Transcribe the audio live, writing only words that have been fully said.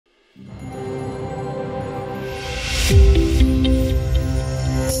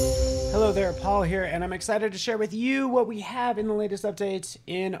Hello there, Paul here, and I'm excited to share with you what we have in the latest updates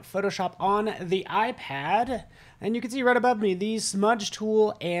in Photoshop on the iPad. And you can see right above me the Smudge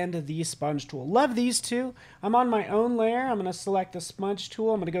tool and the Sponge tool. Love these two. I'm on my own layer. I'm going to select the Smudge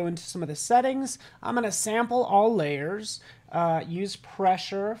tool. I'm going to go into some of the settings. I'm going to sample all layers, use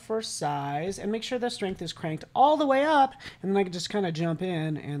pressure for size, and make sure the strength is cranked all the way up. And then I can just kind of jump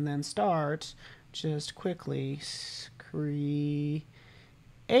in and then start just quickly creating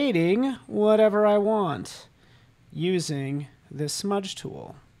whatever I want using this Smudge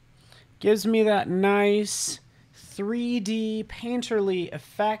tool. Gives me that nice 3D painterly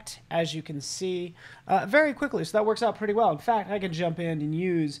effect, as you can see, very quickly. So that works out pretty well. In fact, I can jump in and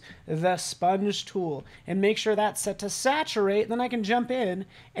use the Sponge tool and make sure that's set to saturate. Then I can jump in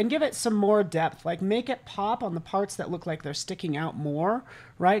and give it some more depth, like make it pop on the parts that look like they're sticking out more,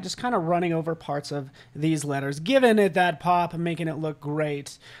 right? Just kind of running over parts of these letters, giving it that pop and making it look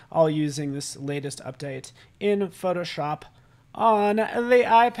great, all using this latest update in Photoshop on the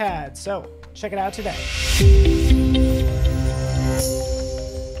iPad. So check it out today.